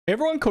Hey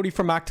everyone, Cody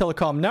from Mac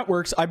Telecom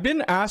Networks. I've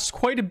been asked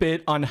quite a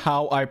bit on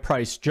how I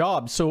price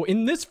jobs. So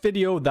in this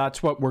video,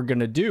 that's what we're going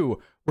to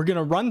do. We're going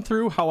to run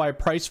through how I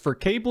price for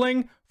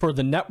cabling, for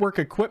the network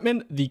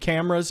equipment, the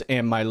cameras,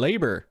 and my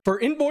labor.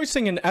 For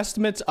invoicing and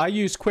estimates, I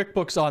use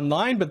QuickBooks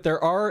Online, but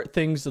there are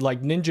things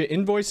like Ninja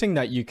Invoicing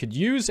that you could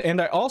use,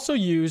 and I also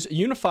use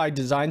Unifi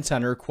Design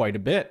Center quite a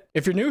bit.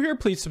 If you're new here,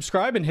 please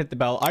subscribe and hit the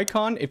bell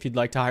icon. If you'd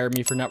like to hire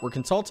me for network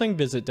consulting,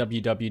 visit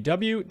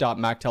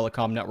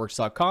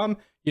www.mactelecomnetworks.com.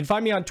 You can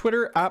find me on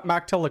Twitter at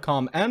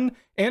MacTelecomN,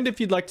 and if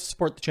you'd like to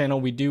support the channel,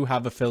 we do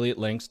have affiliate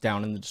links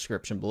down in the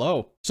description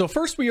below. So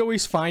first, we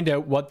always find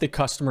out what the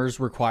customer's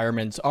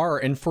requirements are,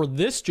 and for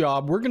this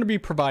job, we're going to be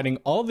providing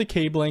all the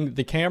cabling,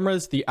 the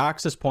cameras, the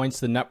access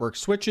points, the network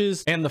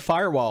switches, and the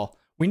firewall.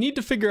 We need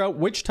to figure out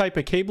which type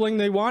of cabling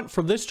they want.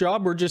 For this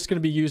job, we're just going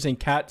to be using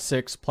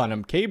Cat6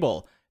 plenum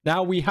cable.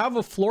 Now, we have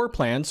a floor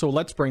plan, so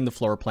let's bring the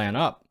floor plan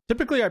up.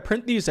 Typically, I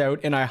print these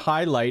out and I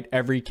highlight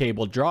every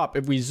cable drop.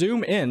 If we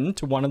zoom in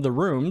to one of the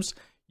rooms,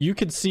 you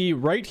can see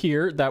right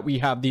here that we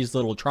have these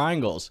little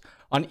triangles.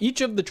 On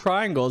each of the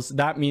triangles,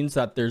 that means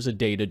that there's a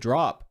data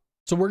drop.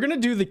 So we're going to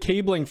do the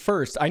cabling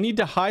first. I need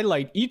to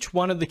highlight each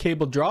one of the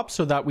cable drops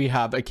so that we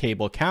have a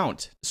cable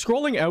count.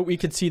 Scrolling out, we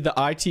can see the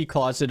IT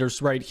closet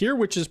is right here,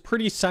 which is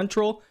pretty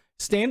central.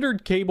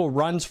 Standard cable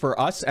runs for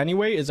us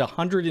anyway is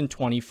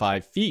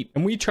 125 feet,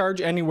 and we charge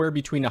anywhere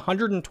between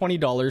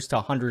 $120 to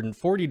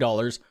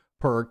 $140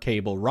 per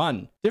cable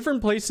run.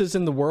 Different places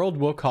in the world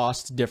will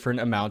cost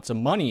different amounts of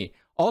money.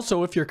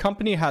 Also, if your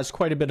company has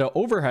quite a bit of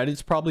overhead,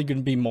 it's probably going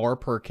to be more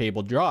per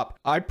cable drop.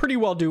 I pretty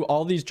well do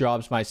all these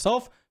jobs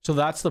myself, so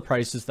that's the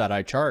prices that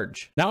I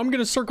charge. Now I'm going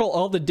to circle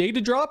all the data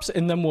drops,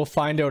 and then we'll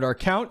find out our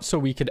count so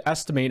we could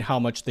estimate how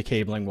much the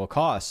cabling will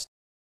cost.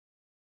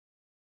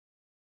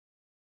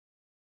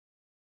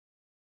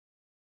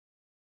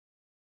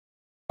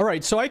 All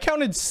right, so I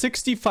counted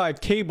 65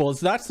 cables.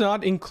 That's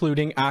not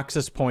including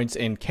access points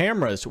and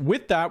cameras.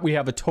 With that, we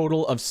have a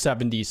total of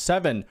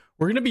 77.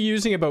 We're going to be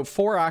using about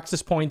 4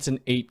 access points and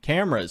 8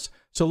 cameras.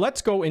 So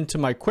let's go into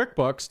my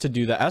QuickBooks to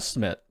do the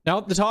estimate. Now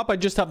at the top, I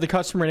just have the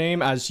customer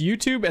name as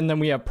YouTube, and then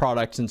we have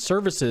products and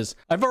services.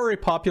 I've already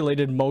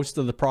populated most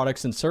of the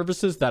products and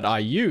services that I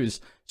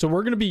use. So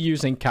we're going to be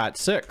using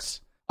Cat6.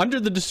 Under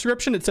the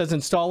description, it says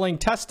installing,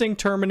 testing,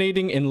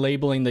 terminating, and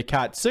labeling the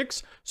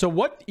Cat6. So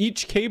what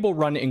each cable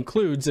run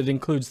includes, it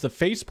includes the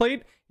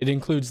faceplate, it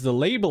includes the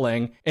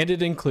labeling, and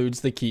it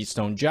includes the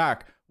keystone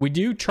jack. We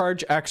do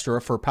charge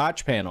extra for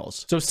patch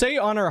panels. So say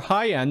on our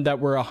high end that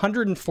we're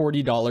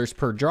 $140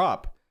 per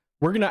drop.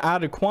 We're going to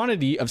add a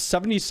quantity of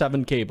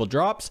 77 cable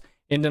drops,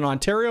 and in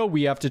Ontario,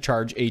 we have to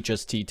charge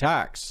HST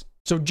tax.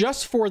 So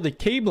just for the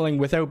cabling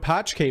without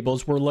patch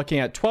cables, we're looking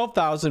at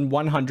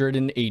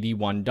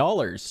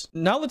 $12,181.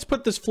 Now let's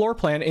put this floor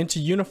plan into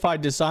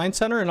Unifi Design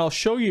Center, and I'll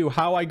show you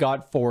how I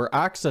got 4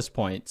 access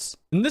points.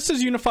 And this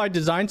is Unifi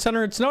Design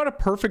Center. It's not a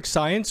perfect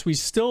science. We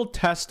still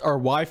test our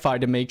Wi-Fi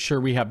to make sure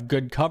we have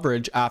good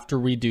coverage after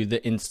we do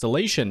the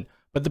installation.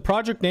 But the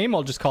project name,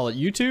 I'll just call it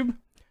YouTube.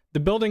 The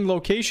building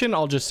location,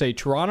 I'll just say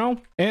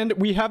Toronto. And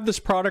we have this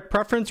product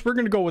preference. We're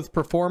going to go with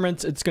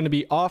performance. It's going to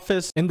be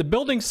office. And the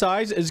building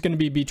size is going to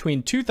be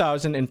between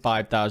 2,000 and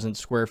 5,000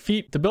 square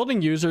feet. The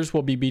building users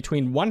will be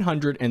between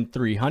 100 and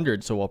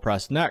 300. So we'll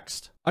press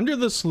next. Under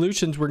the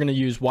solutions, we're going to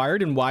use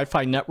wired and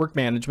Wi-Fi network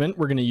management.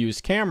 We're going to use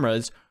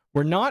cameras.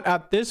 We're not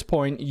at this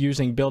point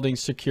using building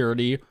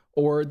security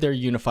or their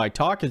Unifi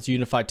Talk, as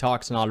Unifi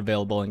Talk's not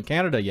available in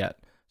Canada yet.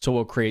 So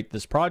we'll create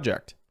this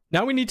project.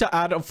 Now we need to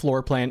add a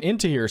floor plan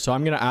into here. So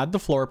I'm going to add the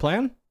floor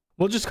plan.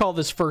 We'll just call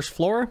this first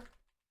floor.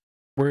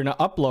 We're going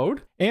to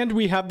upload, and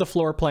we have the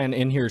floor plan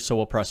in here. So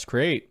we'll press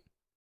create.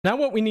 Now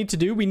what we need to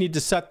do, we need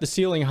to set the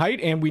ceiling height,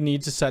 and we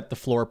need to set the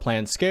floor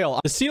plan scale.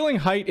 The ceiling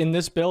height in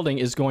this building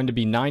is going to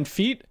be 9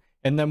 feet,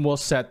 and then we'll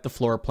set the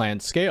floor plan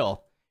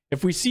scale.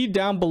 If we see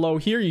down below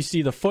here, you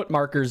see the foot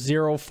markers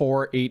 0,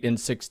 4, 8, and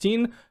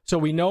 16. So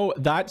we know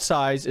that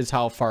size is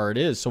how far it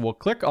is. So we'll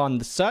click on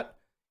the set,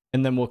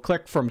 and then we'll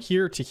click from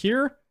here to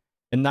here.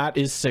 And that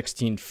is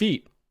 16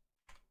 feet.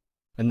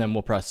 And then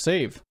we'll press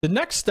save. The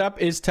next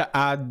step is to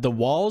add the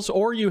walls,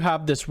 or you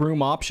have this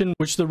room option,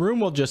 which the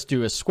room will just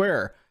do a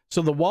square.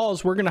 So the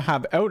walls, we're going to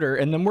have outer,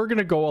 and then we're going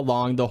to go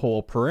along the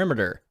whole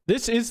perimeter.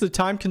 This is the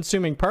time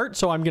consuming part,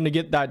 so I'm going to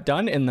get that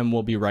done, and then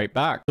we'll be right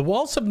back. The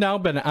walls have now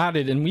been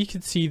added, and we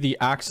can see the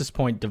access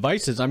point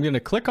devices. I'm going to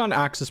click on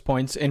access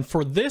points, and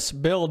for this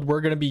build,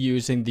 we're going to be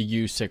using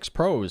the U6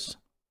 Pros.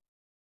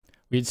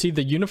 We can see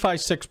the Unifi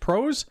 6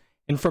 Pros.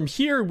 And from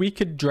here, we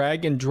could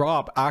drag and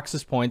drop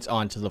access points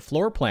onto the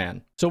floor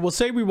plan. So we'll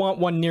say we want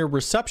one near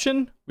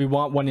reception, we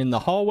want one in the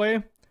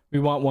hallway, we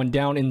want one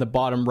down in the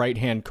bottom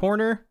right-hand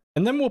corner,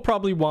 and then we'll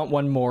probably want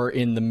one more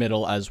in the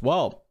middle as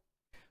well.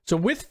 So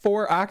with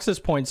 4 access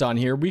points on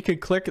here, we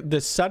could click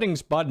the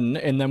settings button,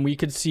 and then we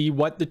could see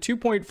what the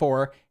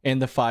 2.4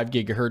 and the 5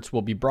 gigahertz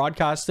will be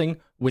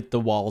broadcasting with the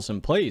walls in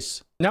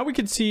place. Now we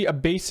can see a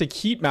basic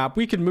heat map.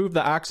 We can move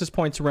the access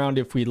points around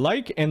if we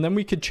like, and then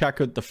we could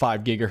check out the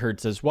 5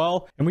 gigahertz as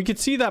well. And we could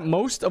see that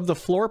most of the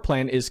floor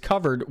plan is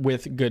covered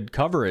with good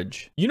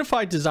coverage.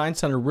 Unifi Design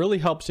Center really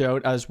helps you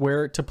out as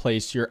where to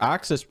place your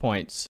access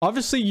points.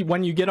 Obviously,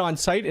 when you get on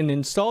site and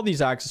install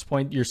these access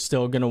points, you're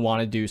still going to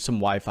want to do some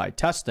Wi-Fi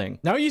testing.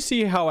 Now you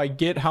see how I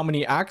get how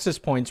many access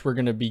points we're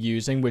going to be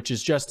using, which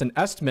is just an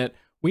estimate.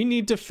 We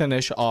need to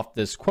finish off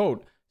this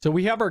quote. So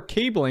we have our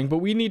cabling, but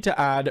we need to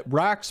add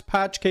racks,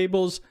 patch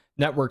cables,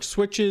 network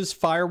switches,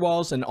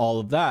 firewalls, and all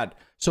of that.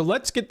 So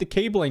let's get the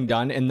cabling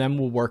done, and then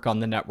we'll work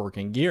on the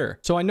networking gear.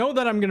 So I know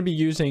that I'm going to be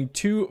using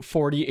 2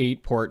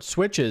 48 port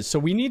switches. So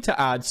we need to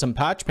add some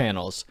patch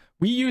panels.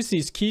 We use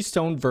these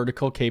Keystone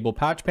vertical cable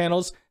patch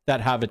panels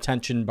that have a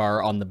tension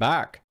bar on the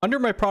back. Under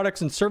my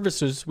products and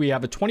services, we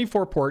have a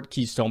 24 port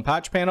Keystone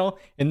patch panel,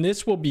 and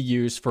this will be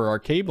used for our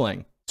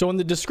cabling. So in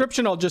the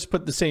description, I'll just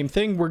put the same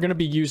thing. We're going to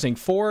be using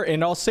 4,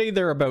 and I'll say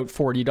they're about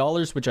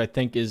 $40, which I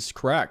think is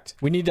correct.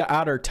 We need to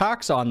add our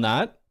tax on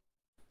that.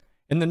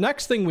 And the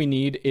next thing we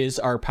need is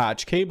our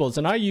patch cables.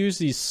 And I use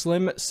these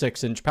slim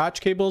 6-inch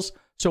patch cables.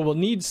 So we'll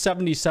need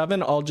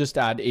 77. I'll just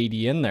add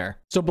 80 in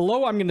there. So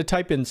below, I'm going to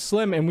type in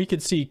slim, and we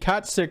could see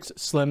Cat 6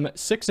 slim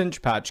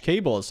 6-inch patch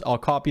cables. I'll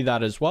copy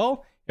that as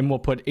well, and we'll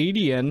put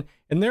 80 in,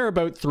 and they're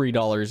about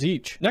 $3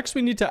 each. Next,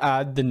 we need to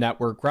add the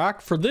network rack.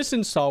 For this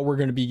install, we're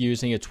going to be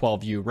using a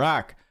 12U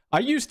rack. I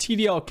use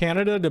TDL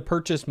Canada to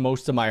purchase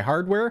most of my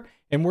hardware,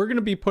 and we're going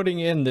to be putting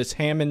in this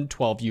Hammond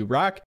 12U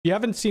rack. If you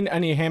haven't seen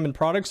any Hammond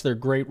products, they're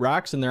great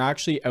racks, and they're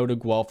actually out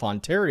of Guelph,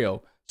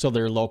 Ontario, so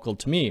they're local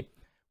to me.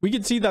 We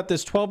can see that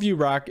this 12U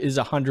rack is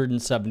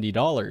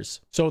 $170.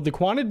 So the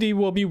quantity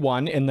will be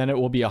 1, and then it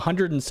will be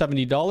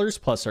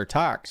 $170 plus our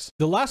tax.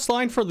 The last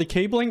line for the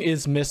cabling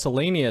is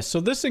miscellaneous. So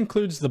this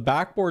includes the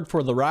backboard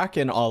for the rack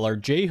and all our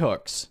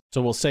J-hooks.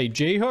 So we'll say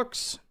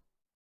J-hooks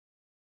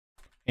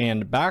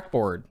and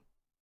backboard.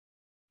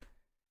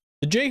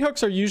 The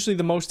J-hooks are usually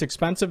the most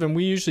expensive, and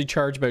we usually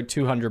charge about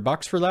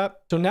 $200 for that.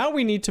 So now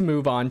we need to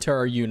move on to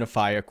our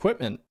Unifi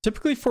equipment.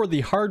 Typically for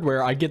the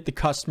hardware, I get the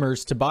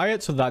customers to buy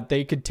it so that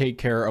they could take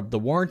care of the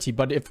warranty.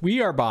 But if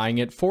we are buying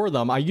it for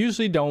them, I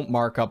usually don't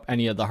mark up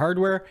any of the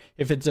hardware.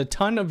 If it's a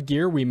ton of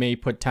gear, we may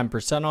put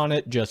 10% on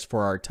it just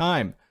for our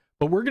time.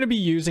 But we're going to be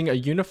using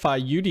a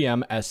Unifi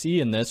UDM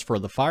SE in this for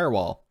the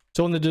firewall.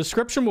 So in the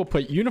description, we'll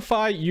put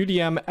Unifi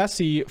UDM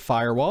SE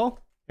firewall.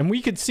 And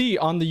we could see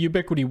on the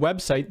Ubiquiti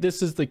website,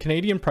 this is the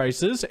Canadian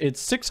prices.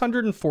 It's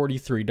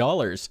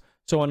 $643.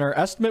 So on our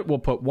estimate, we'll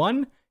put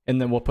 1, and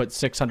then we'll put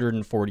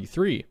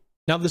 643.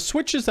 Now the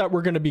switches that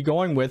we're going to be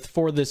going with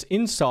for this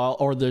install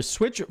are the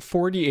Switch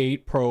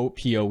 48 Pro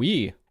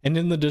PoE. And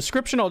in the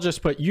description, I'll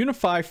just put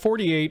Unifi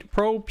 48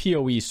 Pro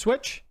PoE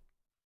switch.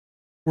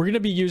 We're going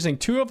to be using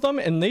 2 of them,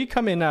 and they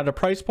come in at a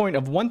price point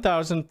of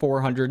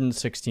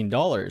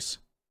 $1,416.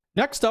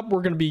 Next up,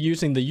 we're going to be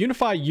using the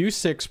Unifi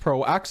U6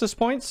 Pro access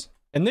points.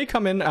 And they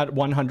come in at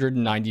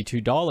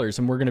 $192,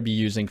 and we're going to be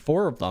using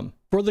 4 of them.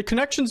 For the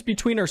connections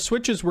between our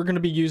switches, we're going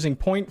to be using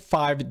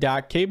 0.5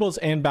 DAC cables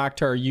and back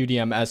to our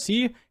UDM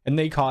SE, and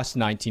they cost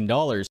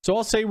 $19. So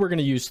I'll say we're going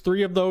to use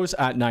 3 of those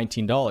at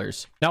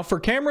 $19. Now for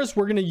cameras,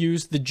 we're going to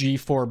use the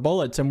G4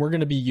 bullets, and we're going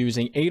to be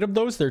using 8 of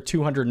those. They're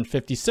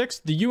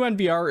 $256. The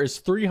UNVR is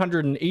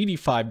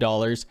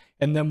 $385,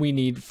 and then we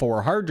need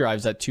 4 hard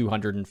drives at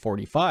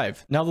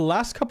 $245. Now the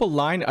last couple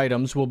line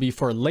items will be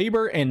for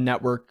labor and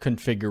network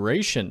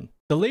configuration.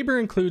 The labor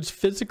includes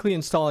physically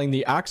installing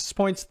the access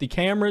points, the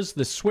cameras,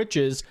 the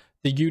switches,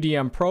 the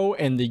UDM Pro,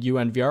 and the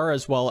UNVR,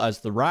 as well as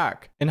the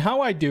rack. And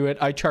how I do it,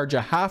 I charge a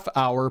half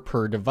hour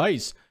per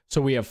device. So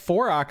we have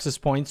 4 access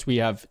points, we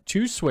have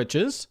 2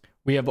 switches,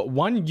 we have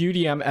 1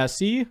 UDM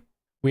SE,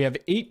 we have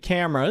 8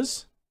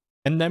 cameras,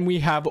 and then we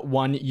have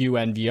 1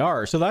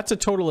 UNVR. So that's a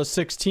total of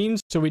 16.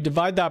 So we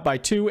divide that by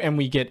 2 and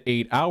we get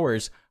 8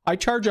 hours. I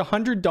charge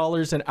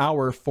 $100 an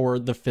hour for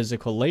the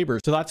physical labor.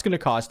 So that's going to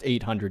cost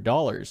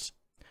 $800.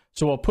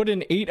 So I'll put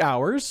in 8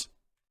 hours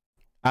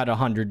at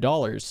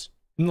 $100.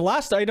 And the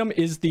last item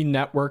is the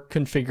network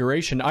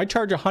configuration. I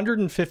charge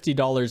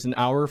 $150 an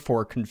hour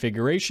for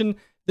configuration.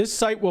 This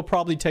site will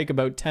probably take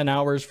about 10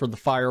 hours for the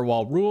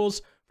firewall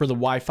rules, for the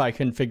Wi-Fi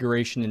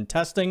configuration and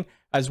testing,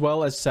 as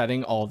well as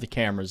setting all the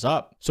cameras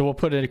up. So we'll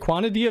put in a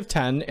quantity of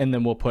 10, and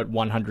then we'll put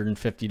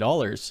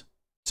 $150.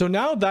 So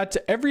now that's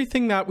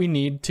everything that we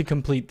need to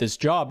complete this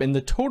job, and the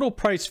total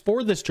price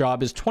for this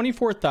job is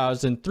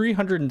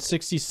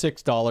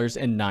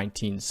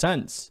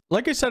 $24,366.19.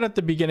 Like I said at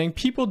the beginning,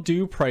 people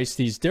do price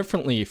these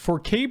differently.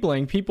 For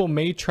cabling, people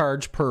may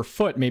charge per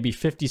foot, maybe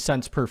 50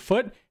 cents per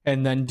foot,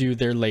 and then do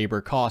their labor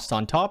cost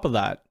on top of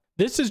that.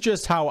 This is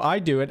just how I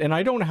do it, and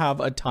I don't have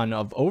a ton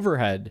of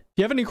overhead. If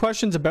you have any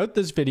questions about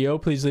this video,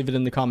 please leave it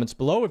in the comments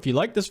below. If you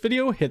like this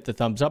video, hit the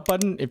thumbs up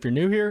button. If you're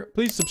new here,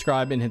 please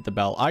subscribe and hit the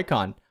bell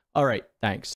icon. All right, thanks.